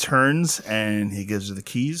 He turns and he gives her the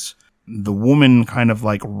keys. The woman kind of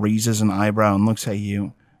like raises an eyebrow and looks at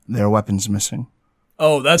you. Their weapon's missing.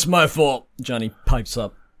 Oh, that's my fault. Johnny pipes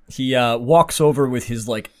up. He walks over with his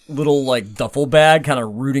like little like duffel bag, kind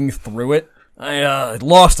of rooting through it. I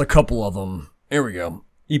lost a couple of them. Here we go.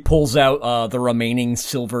 He pulls out the remaining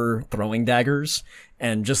silver throwing daggers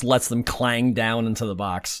and just lets them clang down into the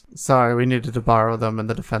box. Sorry, we needed to borrow them in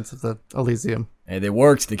the defense of the Elysium. Hey, they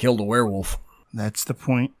worked. They killed a werewolf. That's the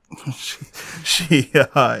point. she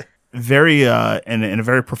very in a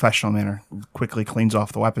very professional manner, quickly cleans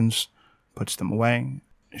off the weapons, puts them away.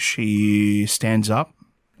 She stands up,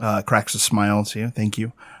 cracks a smile to you. Thank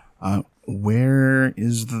you. Where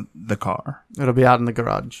is the car? It'll be out in the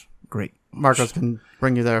garage. Great. Marcos can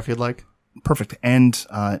bring you there if you'd like. Perfect. And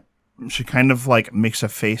she kind of like makes a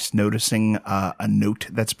face noticing a note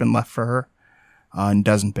that's been left for her and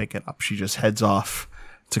doesn't pick it up. She just heads off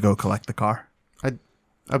to go collect the car.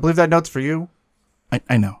 I believe that note's for you.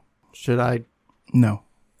 I know. Should I? No.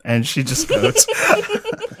 And she just goes.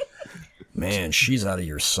 Man, she's out of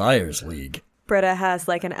your sire's league. Britta has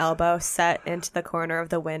like an elbow set into the corner of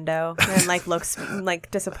the window and like looks like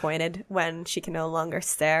disappointed when she can no longer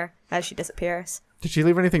stare as she disappears. Did she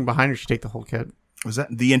leave anything behind or did she take the whole kit? Was that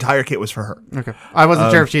the entire kit was for her? Okay. I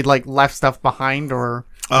wasn't sure if she'd like left stuff behind or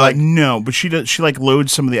No, but she like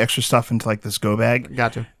loads some of the extra stuff into like this go bag.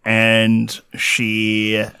 Gotcha. And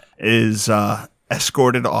she is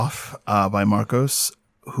escorted off by Marcos,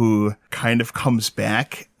 who kind of comes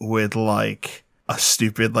back with like a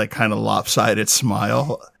stupid, like kind of lopsided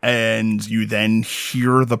smile. And you then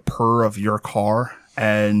hear the purr of your car.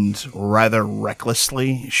 And rather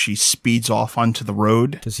recklessly, she speeds off onto the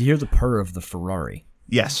road. Does he hear the purr of the Ferrari?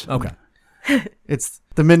 Yes. Okay. It's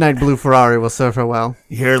the midnight blue Ferrari will serve her well.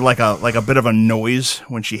 You hear like a bit of a noise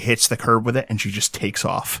when she hits the curb with it, and she just takes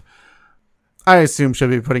off. I assume she'll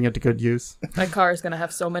be putting it to good use. That car is gonna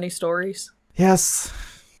have so many stories. Yes.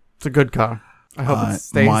 It's a good car. I hope it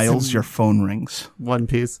stays Miles, in your phone rings. one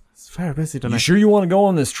piece. It's very busy You tonight. sure you want to go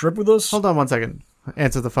on this trip with us? Hold on one second.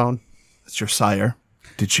 Answer the phone. It's your sire.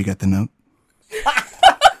 Did she get the note?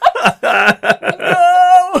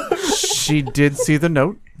 She did see the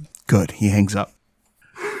note. Good. He hangs up.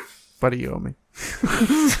 Buddy, you owe me.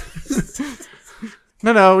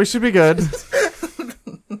 No, we should be good.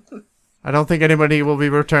 I don't think anybody will be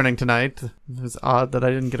returning tonight. It was odd that I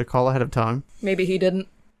didn't get a call ahead of time. Maybe he didn't.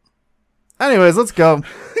 Anyways, let's go.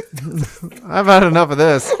 I've had enough of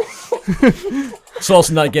this. Let's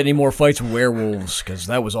also not get any more fights with werewolves, because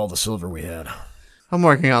that was all the silver we had. I'm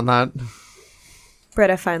working on that.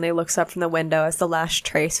 Britta finally looks up from the window as the last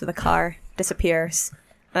trace of the car disappears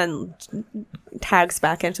and tags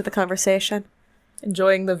back into the conversation.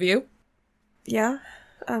 Enjoying the view? Yeah?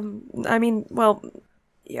 I mean, well,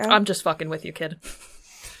 yeah. I'm just fucking with you, kid.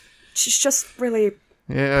 She's just really...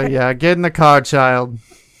 Yeah, get in the car, child.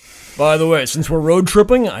 By the way, since we're road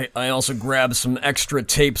tripping, I also grabbed some extra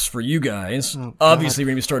tapes for you guys. Obviously,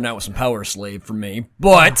 we're going to be starting out with some Power Slave for me,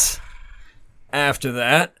 but after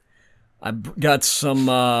that, I got some,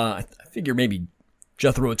 I figure maybe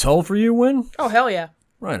Jethro Tull for you, Win? Oh, hell yeah.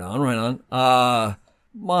 Right on.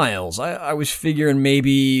 Miles, I was figuring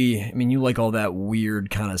maybe, I mean, you like all that weird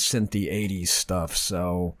kind of synthy 80s stuff,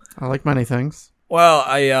 so... I like many things. Well,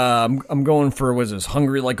 I'm going for, what is this,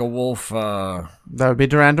 Hungry Like a Wolf, That would be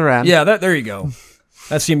Duran Duran. Yeah, there you go.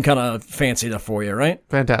 That seemed kind of fancy enough for you, right?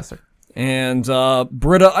 Fantastic. And,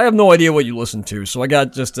 Britta, I have no idea what you listen to, so I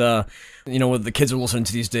got just, what the kids are listening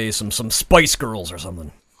to these days, some Spice Girls or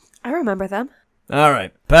something. I remember them. All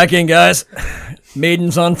right, pack in, guys.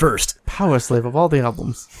 Maiden's on first. Power Slave of all the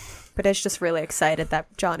albums. Britta's just really excited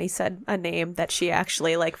that Johnny said a name that she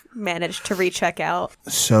actually, managed to recheck out.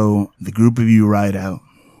 So the group of you ride out.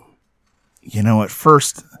 You know, at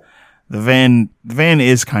first, the van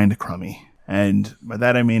is kind of crummy. And by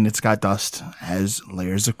that I mean it's got dust, has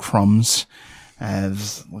layers of crumbs,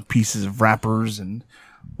 has pieces of wrappers and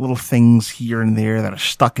little things here and there that are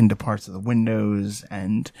stuck into parts of the windows,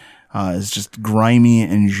 and is just grimy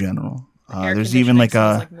in general. Air There's even conditioning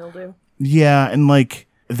smells like mildew. yeah, and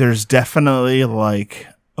there's definitely like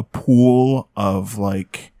a pool of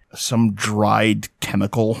like some dried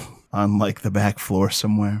chemical on like the back floor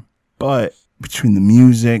somewhere. But between the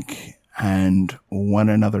music and one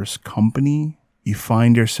another's company, you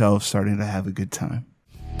find yourself starting to have a good time.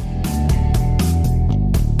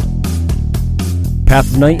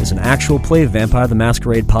 Path of Night is an actual play Vampire the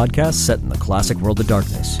Masquerade podcast set in the classic world of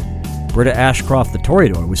darkness. Britta Ashcroft the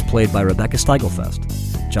Toreador was played by Rebecca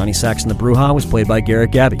Steigelfest. Johnny Saxon the Bruja was played by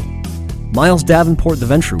Garrett Gabby. Miles Davenport the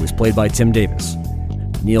Ventru was played by Tim Davis.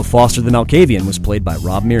 Neil Foster the Malkavian was played by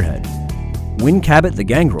Rob Muirhead. Wynn Cabot the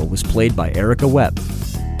Gangrel was played by Erica Webb.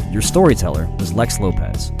 Your storyteller was Lex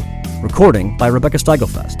Lopez. Recording by Rebecca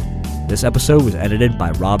Steigelfest. This episode was edited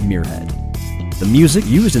by Rob Muirhead. The music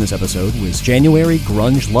used in this episode was January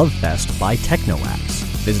Grunge Love Fest by Technoaxe.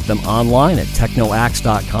 Visit them online at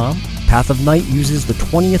technoaxe.com. Path of Night uses the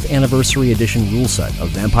 20th anniversary edition rule set of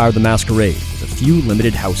Vampire the Masquerade with a few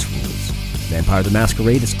limited house rules. Vampire the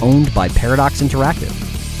Masquerade is owned by Paradox Interactive.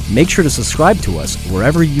 Make sure to subscribe to us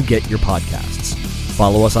wherever you get your podcasts.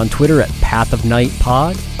 Follow us on Twitter at Path of Night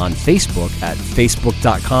Pod, on Facebook at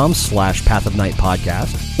facebook.com/Path of Night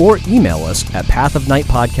Podcast, or email us at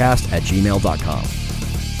pathofnightpodcast@gmail.com.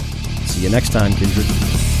 See you next time, Kindred.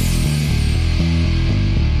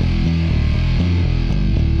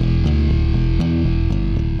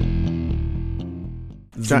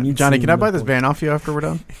 Johnny, can I buy this van off you after we're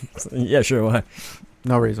done? Yeah, sure. Why?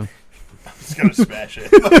 No reason. He's gonna smash it.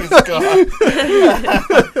 It's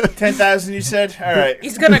gone. 10,000, you said? All right.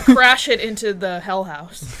 He's gonna crash it into the hell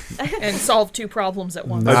house and solve two problems at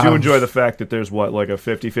once. I do enjoy the fact that there's like a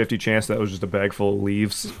 50-50 chance that was just a bag full of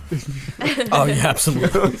leaves. Oh, yeah,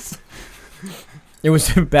 absolutely. It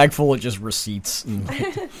was a bag full of just receipts and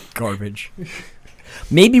garbage.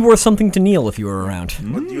 Maybe worth something to Neil if you were around.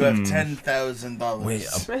 But you have $10,000. Wait,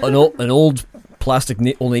 an old plastic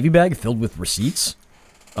Old Navy bag filled with receipts?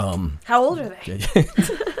 How old are they?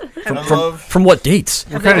 From what dates?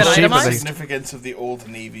 Have kind they of been shape is The itemized? significance of the Old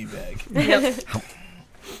Navy bag. Yep.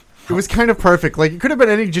 It was kind of perfect. Like, it could have been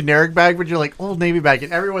any generic bag, but you're like, Old Navy bag,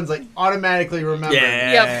 and everyone's like, automatically remembering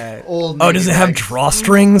Yep. Old Navy Oh, does it have bag.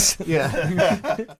 drawstrings? Yeah.